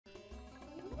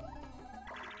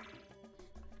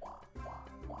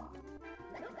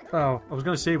Oh, I was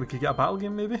going to say we could get a battle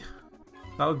game maybe.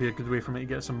 That would be a good way for me to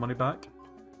get some money back.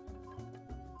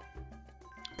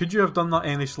 Could you have done that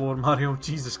any slower, Mario?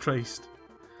 Jesus Christ.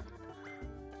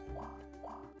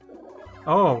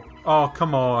 Oh. Oh,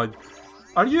 come on.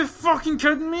 Are you fucking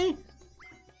kidding me?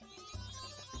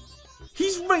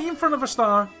 He's right in front of a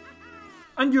star.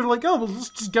 And you're like, oh, well, let's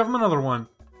just give him another one.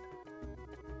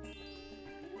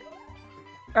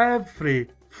 Every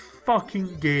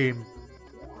fucking game.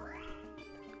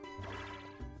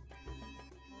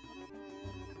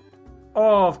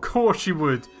 Oh, of course she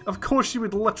would. Of course she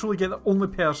would literally get the only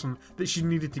person that she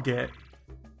needed to get.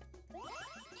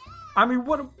 I mean,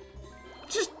 what a...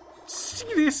 Just,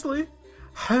 seriously?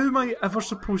 How am I ever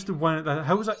supposed to win it?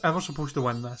 How was I ever supposed to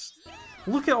win this?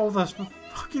 Look at all this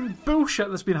fucking bullshit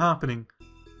that's been happening.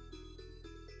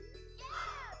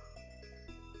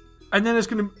 And then it's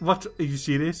gonna... Are you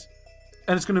serious?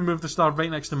 And it's gonna move the star right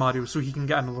next to Mario so he can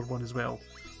get another one as well.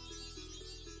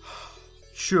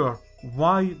 Sure.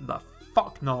 Why the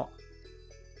fuck not?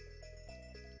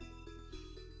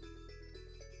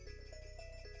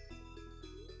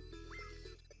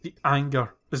 The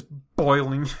anger is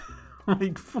boiling.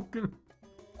 Like fucking...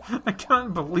 I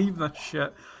can't believe this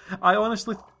shit. I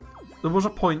honestly... There was a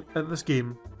point at this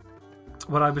game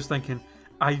where I was thinking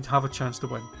I'd have a chance to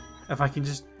win. If I can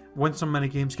just win some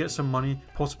minigames, get some money,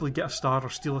 possibly get a star or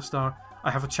steal a star,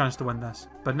 I have a chance to win this.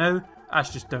 But now,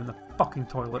 that's just down the fucking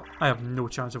toilet. I have no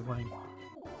chance of winning.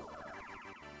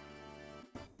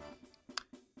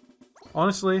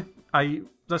 Honestly,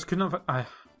 this couldn't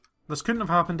have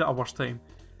happened at a worse time.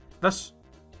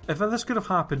 If this could have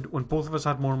happened when both of us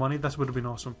had more money, this would have been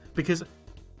awesome. Because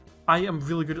I am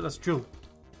really good at this duel.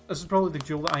 This is probably the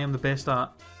duel that I am the best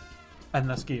at in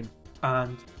this game.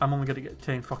 And I'm only going to get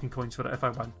 10 fucking coins for it if I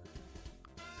win.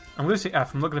 I'm going to say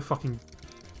F, I'm not going to fucking...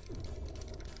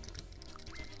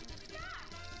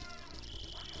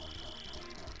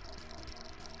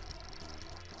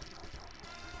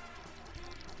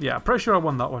 Yeah, I'm pretty sure I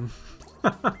won that one.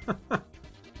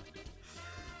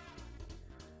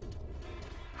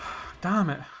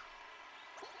 Damn it.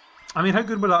 I mean, how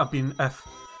good would that have been if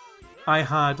I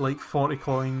had like 40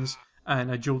 coins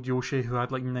and I dueled Yoshi who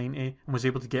had like 90 and was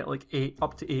able to get like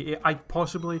up to 80? I'd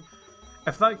possibly,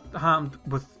 if that happened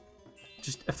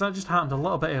if that just happened a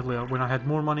little bit earlier when I had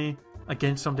more money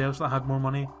against somebody else that had more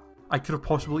money, I could have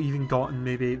possibly even gotten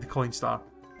maybe the coin star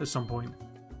at some point.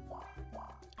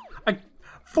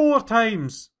 4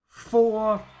 times!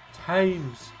 4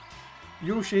 times!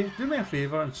 Yoshi, do me a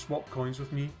favour and swap coins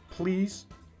with me. Please.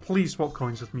 Please swap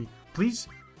coins with me. Please.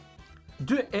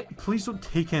 Do it. Please don't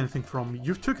take anything from me.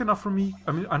 You've took enough from me.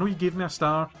 I mean, I know you gave me a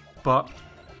star, but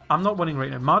I'm not winning right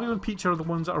now. Mario and Peach are the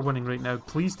ones that are winning right now.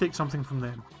 Please take something from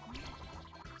them.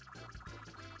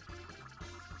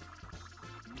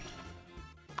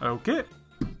 Okay.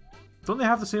 Don't they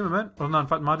have the same amount? Well, no, in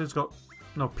fact, Mario's got...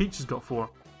 No, Peach has got 4.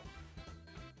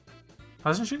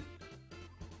 Hasn't she?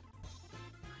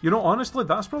 You know, honestly,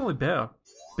 that's probably better.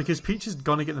 Because Peach is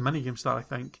going to get the minigame star, I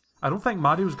think. I don't think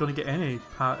Mario's going to get any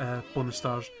bonus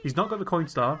stars. He's not got the coin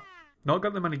star. Not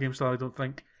got the minigame star, I don't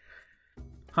think.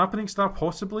 Happening star,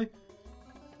 possibly.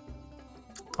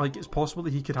 Like, it's possible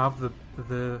that he could have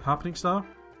the happening star.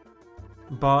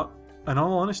 But, in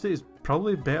all honesty, it's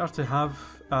probably better to have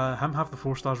him have the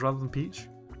 4 stars rather than Peach.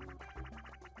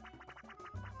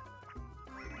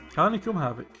 Honeycomb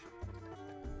Havoc.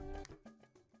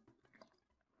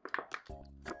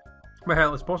 But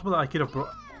hell, it's possible that I could have brought...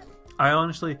 I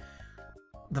honestly...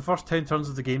 The first 10 turns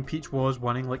of the game, Peach was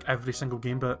winning like every single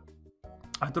game, but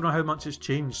I don't know how much it's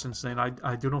changed since then. I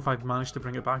don't know if I've managed to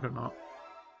bring it back or not.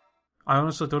 I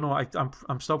honestly don't know.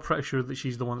 I'm still pretty sure that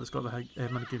she's the one that's got the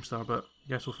minigame star, but I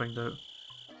guess we'll find out.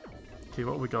 Okay,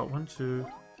 what have we got? 1, 2,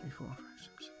 3, 4, 5,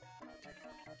 6.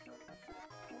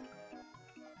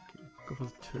 Okay, go for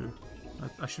the 2.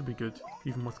 I should be good,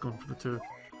 even with going for the 2.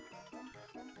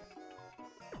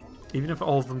 Even if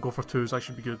all of them go for 2s, I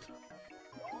should be good.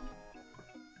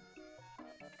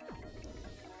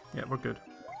 Yeah, we're good.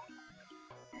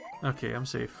 Okay, I'm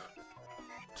safe.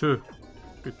 2.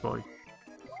 Good boy.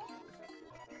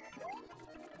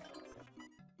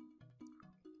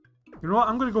 You know what?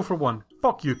 I'm gonna go for 1.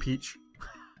 Fuck you, Peach.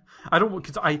 I don't...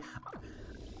 Because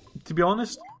to be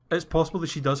honest, it's possible that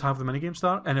she does have the minigame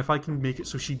star, and if I can make it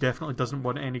so she definitely doesn't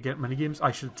want any get minigames,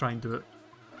 I should try and do it.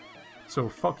 So,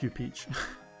 fuck you, Peach.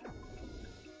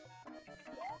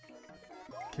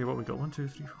 Okay, what we got? 1, 2,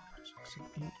 3, 4, 5, 6,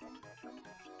 7,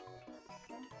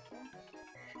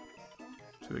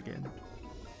 8. 2 again.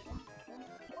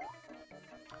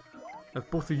 If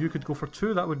both of you could go for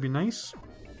 2, that would be nice.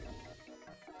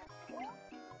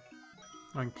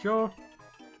 Thank you.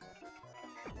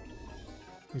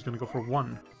 He's going to go for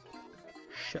 1.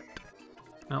 Shit.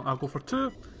 Well, I'll go for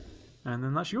 2. And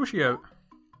then that's Yoshi out.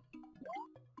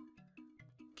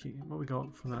 Okay, what we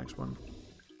got for the next one?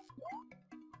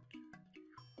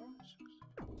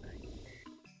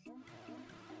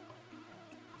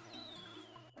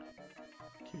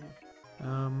 Okay.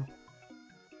 I'll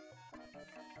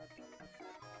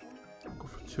go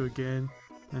for 2 again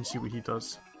and see what he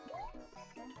does.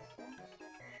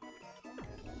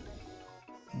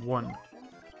 1.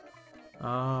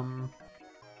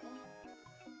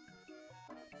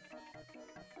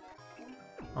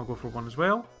 I'll go for 1 as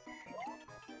well.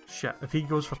 Shit, if he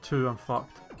goes for 2, I'm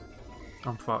fucked.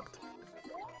 I'm fucked.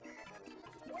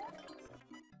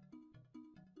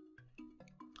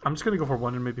 I'm just gonna go for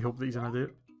 1 and maybe hope that he's an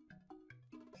idiot.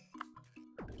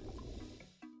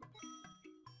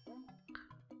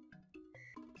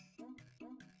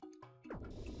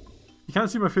 You can't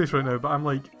see my face right now, but I'm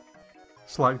like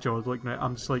slack-jawed, like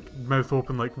I'm just like mouth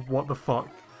open, like what the fuck?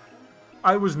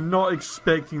 I was not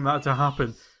expecting that to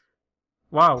happen.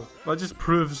 Wow, that just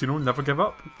proves, you know, never give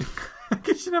up.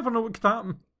 Because you never know what could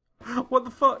happen. What the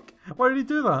fuck? Why did he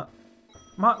do that?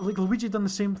 Like Luigi done the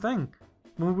same thing.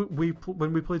 When we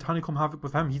played Honeycomb Havoc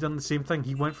with him, he done the same thing.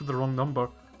 He went for the wrong number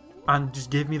and just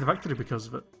gave me the victory because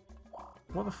of it.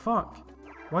 What the fuck?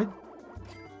 Why?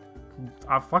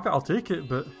 Fuck it, I'll take it,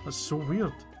 but that's so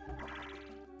weird.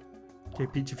 Okay,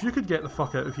 Peach, if you could get the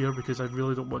fuck out of here, because I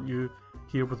really don't want you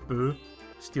here with Boo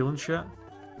stealing shit.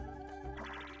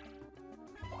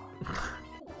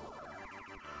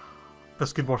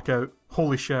 This could work out.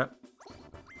 Holy shit!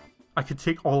 I could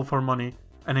take all of her money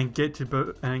and then get to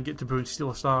Boo and steal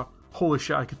a star. Holy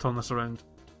shit! I could turn this around.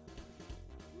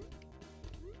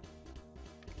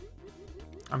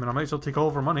 I mean, I might as well take all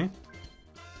of her money.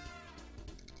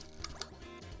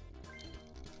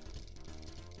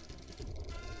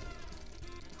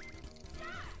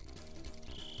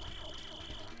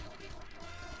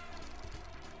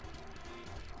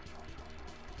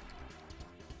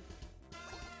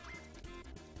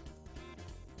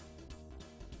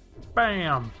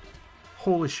 Bam!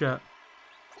 Holy shit.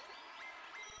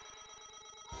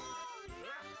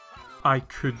 I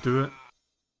could do it.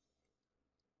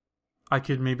 I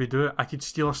could maybe do it. I could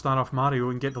steal a star off Mario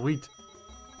and get the lead.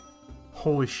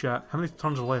 Holy shit. How many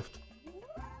turns are left?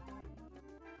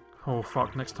 Oh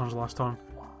fuck, next turn's the last turn.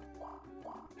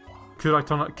 Could I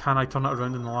turn it? Can I turn it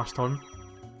around in the last turn?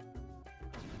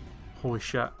 Holy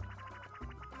shit.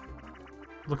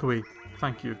 Look away.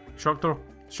 Thank you. Shock Dropper.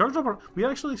 Shock Dropper. We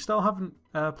actually still haven't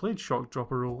played Shock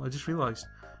Dropper Roll. I just realised.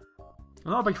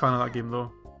 I'm not a big fan of that game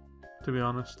though, to be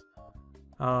honest.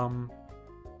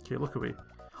 Okay, look away.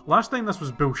 Last time this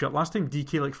was bullshit. Last time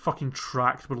DK like fucking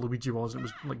tracked where Luigi was. It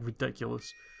was like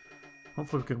ridiculous.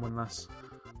 Hopefully we can win this.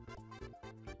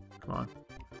 Come on.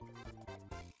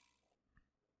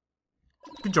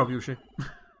 Good job, Yoshi.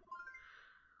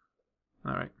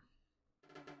 Alright.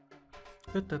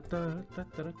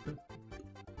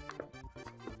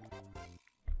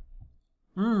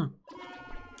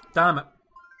 Damn it.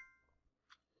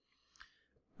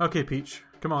 Okay, Peach,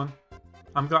 come on.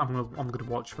 I'm gonna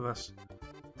watch for this.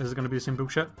 Is it gonna be the same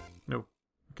bullshit? No.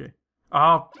 Okay.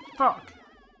 Ah, fuck.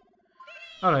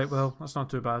 Alright, well, that's not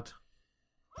too bad.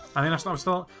 I mean, I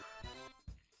still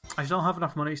have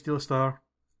enough money to steal a star.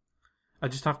 I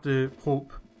just have to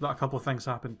hope that a couple of things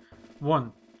happen.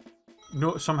 1,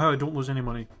 no, somehow I don't lose any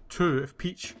money. 2, if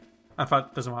Peach... In fact,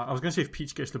 it doesn't matter. I was going to say if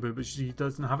Peach gets the Boo, but she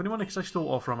doesn't have any money because I stole it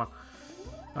all from her.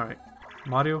 Alright.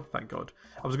 Mario, thank God.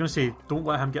 I was going to say, don't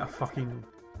let him get a fucking...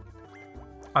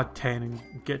 a 10 and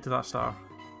get to that star.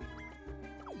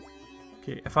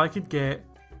 Okay, if I could get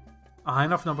a high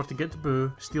enough number to get to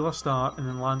Boo, steal a star, and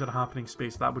then land in a happening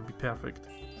space, that would be perfect.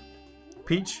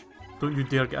 Peach, don't you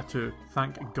dare get a 2.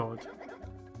 Thank God.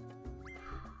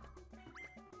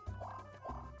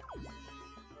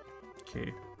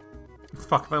 Okay.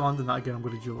 Fuck, if I land in that again, I'm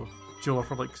going to jewel her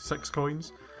for like 6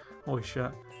 coins. Holy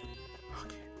shit.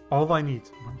 Okay. All I need.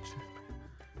 1, 2,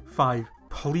 3, 5.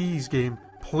 Please, game.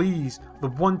 Please. The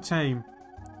one time.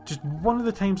 Just one of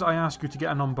the times I ask you to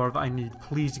get a number that I need,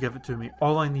 please give it to me.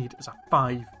 All I need is a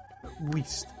 5. At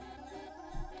least.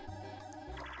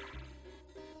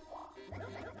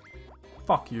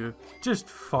 Fuck you. Just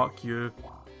fuck you.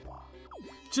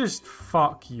 Just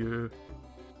fuck you.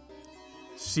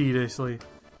 Seriously.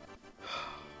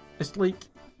 It's like...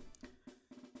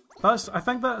 I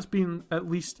think that's been at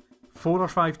least 4 or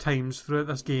 5 times throughout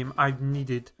this game I've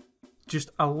needed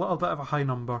just a little bit of a high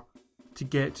number to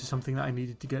get to something that I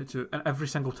needed to get to. And every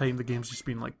single time the game's just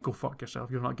been like, go fuck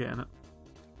yourself, you're not getting it.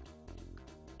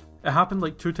 It happened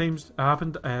like 2 times. It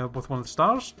happened with one of the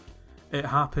stars. It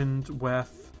happened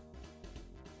with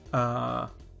It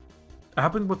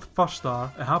happened with the first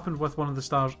star. It happened with one of the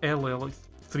stars earlier, like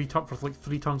for like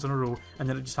 3 turns in a row, and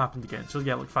then it just happened again. So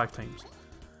yeah, like 5 times.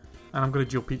 And I'm gonna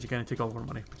jail Peach again and take all of her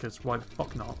money because why the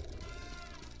fuck not?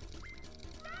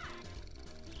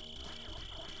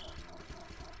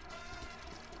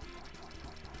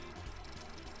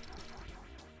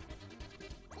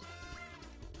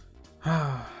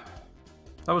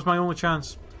 That was my only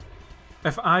chance.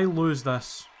 If I lose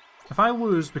this, if I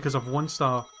lose because of 1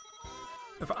 star,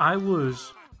 if I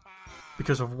lose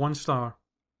because of 1 star,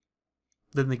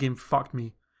 then the game fucked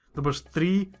me. There was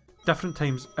 3 different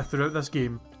times throughout this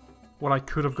game where I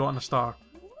could have gotten a star,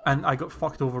 and I got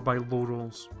fucked over by low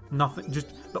rolls. Nothing,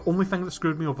 just the only thing that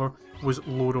screwed me over was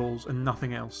low rolls and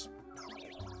nothing else.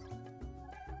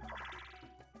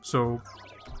 So,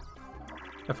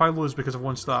 if I lose because of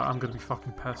 1 star, I'm gonna be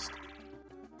fucking pissed.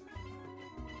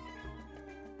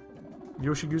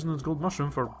 Yoshi using his gold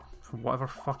mushroom for whatever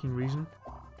fucking reason.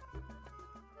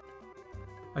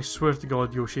 I swear to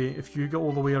God, Yoshi, if you get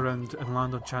all the way around and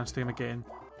land on Chance Time again,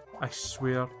 I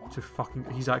swear to fucking...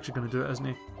 He's actually going to do it, isn't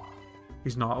he?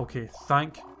 He's not. Okay,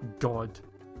 thank God.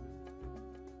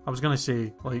 I was going to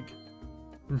say, like,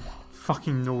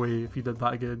 fucking no way if he did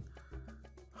that again.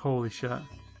 Holy shit.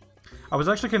 I was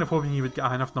actually kind of hoping he would get a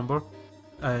high enough number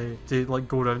to, like,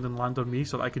 go around and land on me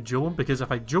so that I could duel him, because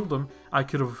if I dueled him, I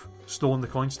could have stolen the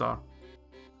coin star.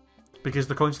 Because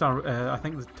the coin star, I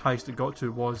think the highest it got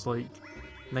to was, like,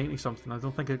 90 something. I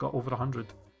don't think it got over 100.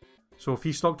 So if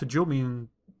he stopped to duel me and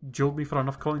dueled me for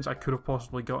enough coins, I could have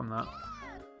possibly gotten that.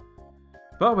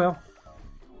 But well,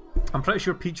 I'm pretty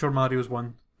sure Peach or Mario's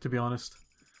won, to be honest.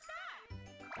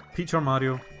 Peach or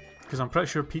Mario, because I'm pretty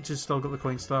sure Peach has still got the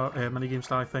coin star, minigame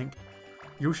star, I think.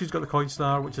 Yoshi's got the coin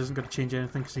star, which isn't going to change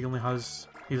anything because he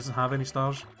doesn't have any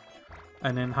stars.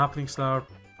 And then Happening Star,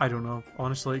 I don't know.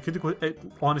 Honestly, it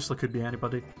honestly could be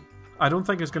anybody. I don't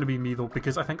think it's going to be me though,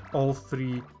 because I think all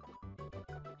 3...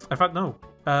 In fact, no.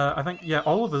 I think, yeah,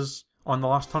 all of us on the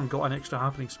last turn got an extra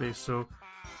happening space, so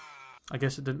I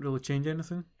guess it didn't really change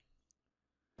anything.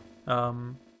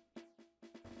 Yeah,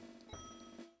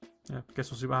 I guess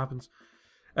we'll see what happens.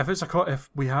 If I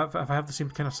have the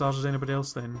same kind of stars as anybody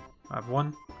else, then I've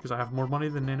won because I have more money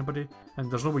than anybody, and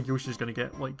there's no way Yoshi's going to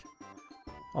get like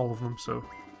all of them. So,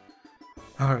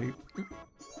 all right,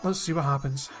 let's see what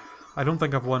happens. I don't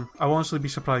think I've won. I'll honestly be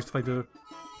surprised if I do.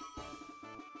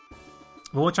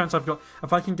 The only chance I've got,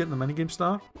 if I can get the minigame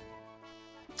star,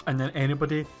 and then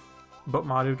anybody but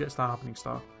Mario gets the happening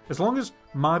star. As long as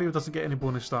Mario doesn't get any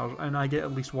bonus stars, and I get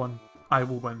at least 1, I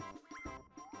will win.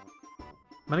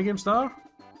 Minigame star?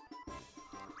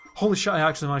 Holy shit, I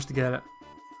actually managed to get it.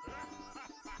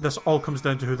 This all comes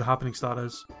down to who the happening star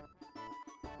is.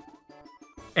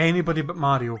 Anybody but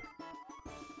Mario.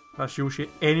 That's Yoshi.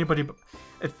 Anybody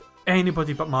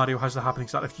but Mario has the happening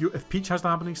star. If Peach has the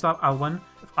happening star, I'll win.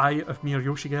 If me or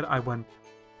Yoshi get it, I win.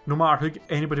 No matter who,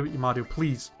 anybody but Mario,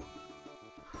 please.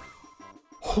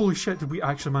 Holy shit, did we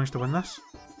actually manage to win this?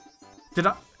 Did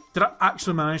I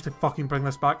actually manage to fucking bring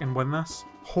this back and win this?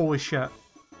 Holy shit.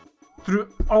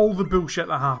 Through all the bullshit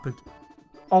that happened,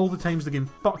 all the times the game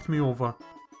fucked me over,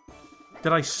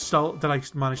 did I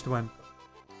manage to win?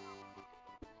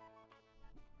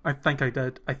 I think I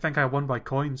did. I think I won by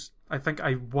coins. I think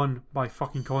I won by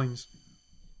fucking coins.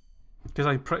 Because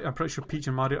I'm pretty sure Peach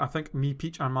and Mario, I think me,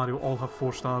 Peach and Mario all have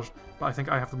 4 stars, but I think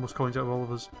I have the most coins out of all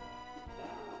of us.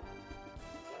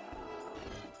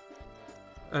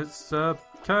 It's a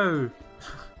cow.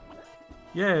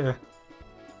 Yeah.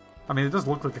 I mean, it does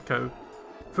look like a cow.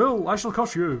 Phil, I shall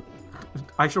curse you.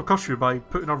 I shall curse you by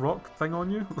putting a rock thing on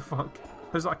you? What the fuck?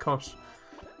 How's that a curse?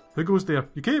 Who goes there?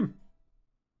 You came!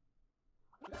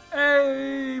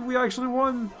 Hey! We actually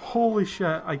won! Holy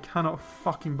shit, I cannot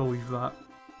fucking believe that.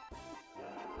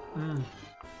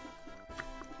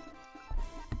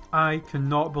 I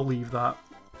cannot believe that.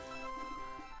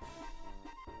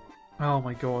 Oh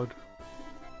my god.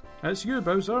 It's you,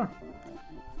 Bowser.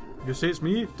 You say it's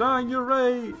me? Dang, you're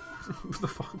right! What the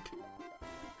fuck?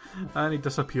 And he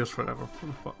disappears forever. What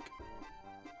the fuck?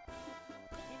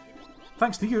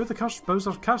 Thanks to you, the curse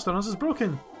Bowser cast on us is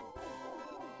broken!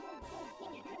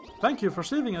 Thank you for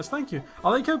saving us, thank you! I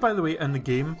like how, by the way, in the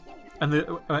game, and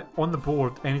on the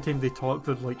board, anytime they talk,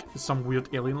 they're like some weird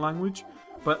alien language,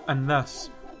 but in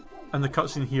this, in the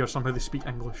cutscene here, somehow they speak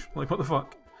English. Like, what the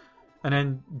fuck? And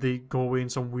then they go away in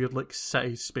some weird, like,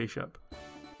 city spaceship.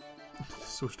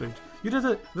 So strange. You did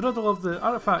it! The riddle of the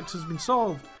artifacts has been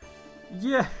solved!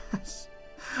 Yes!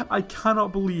 I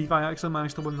cannot believe I actually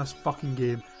managed to win this fucking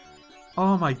game.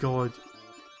 Oh my god.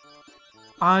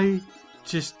 I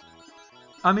just...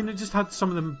 I mean, it just had some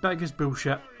of the biggest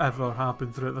bullshit ever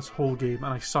happen throughout this whole game,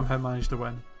 and I somehow managed to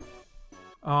win.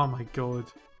 Oh my god.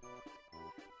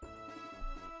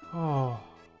 Oh.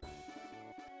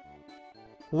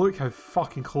 Look how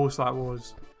fucking close that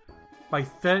was. By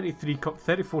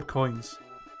 34 coins.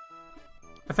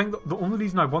 I think the only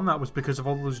reason I won that was because of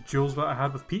all those duels that I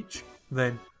had with Peach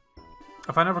then.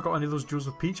 If I never got any of those duels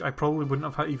with Peach, I probably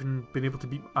wouldn't have even been able to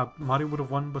beat... Mario would have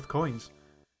won with coins.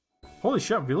 Holy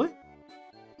shit, really?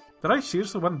 Did I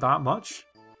seriously win that much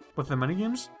with the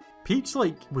minigames? Peach,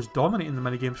 like, was dominating the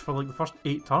minigames for, like, the first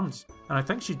 8 turns. And I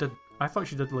think she did... I thought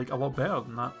she did, like, a lot better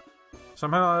than that.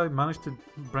 Somehow I managed to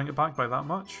bring it back by that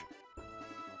much.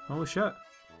 Holy shit.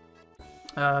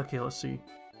 Okay, let's see.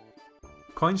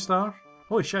 Coinstar.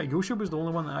 Holy shit, Yoshi was the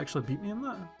only one that actually beat me in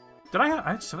that. Did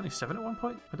I had 77 at one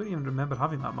point? I don't even remember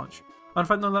having that much. In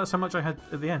fact, no, that's how much I had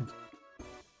at the end.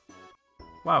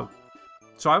 Wow.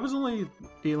 So I was only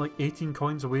like 18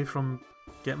 coins away from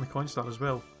getting the Coinstar as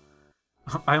well.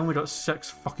 I only got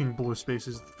 6 fucking blue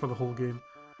spaces for the whole game.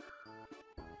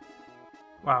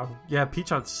 Wow. Yeah, Peach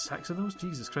had 6 of those?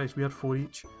 Jesus Christ, we had 4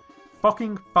 each.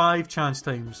 Fucking 5 chance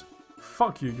times.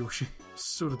 Fuck you, Yoshi.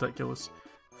 So ridiculous.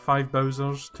 5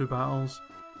 Bowsers, 2 battles.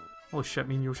 Holy shit,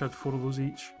 me and Yoshi had 4 of those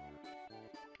each.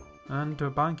 And a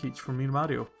bank each for me and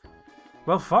Mario.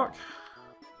 Well, fuck.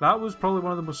 That was probably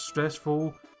one of the most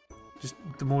stressful, just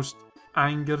the most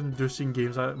anger-inducing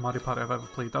games at Mario Party I've ever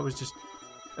played. That was just...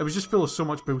 It was just full of so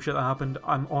much bullshit that happened.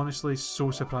 I'm honestly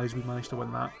so surprised we managed to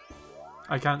win that.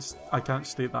 I can't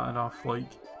state that enough.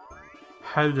 Like,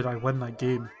 how did I win that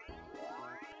game?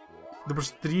 There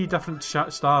was 3 different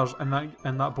stars in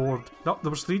that board. No, there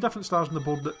was 3 different stars in the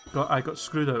board that I got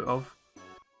screwed out of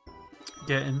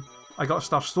getting. I got a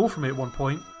star stole from me at one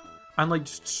point, and like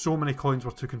just so many coins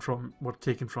were taken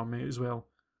from me as well.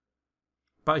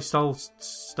 But I still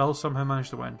somehow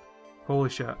managed to win. Holy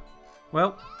shit!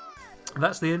 Well,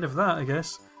 that's the end of that, I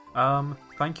guess.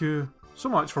 Thank you so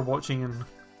much for watching and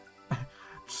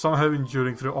somehow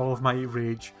enduring through all of my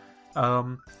rage.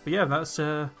 But yeah, that's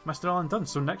Mr. Alan done.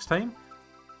 So next time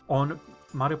on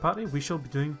Mario Party, we shall be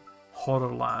doing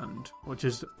Horrorland, which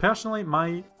is personally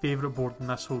my favourite board in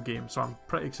this whole game, so I'm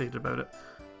pretty excited about it.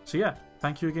 So yeah,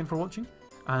 thank you again for watching,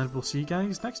 and we'll see you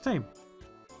guys next time.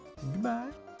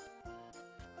 Goodbye.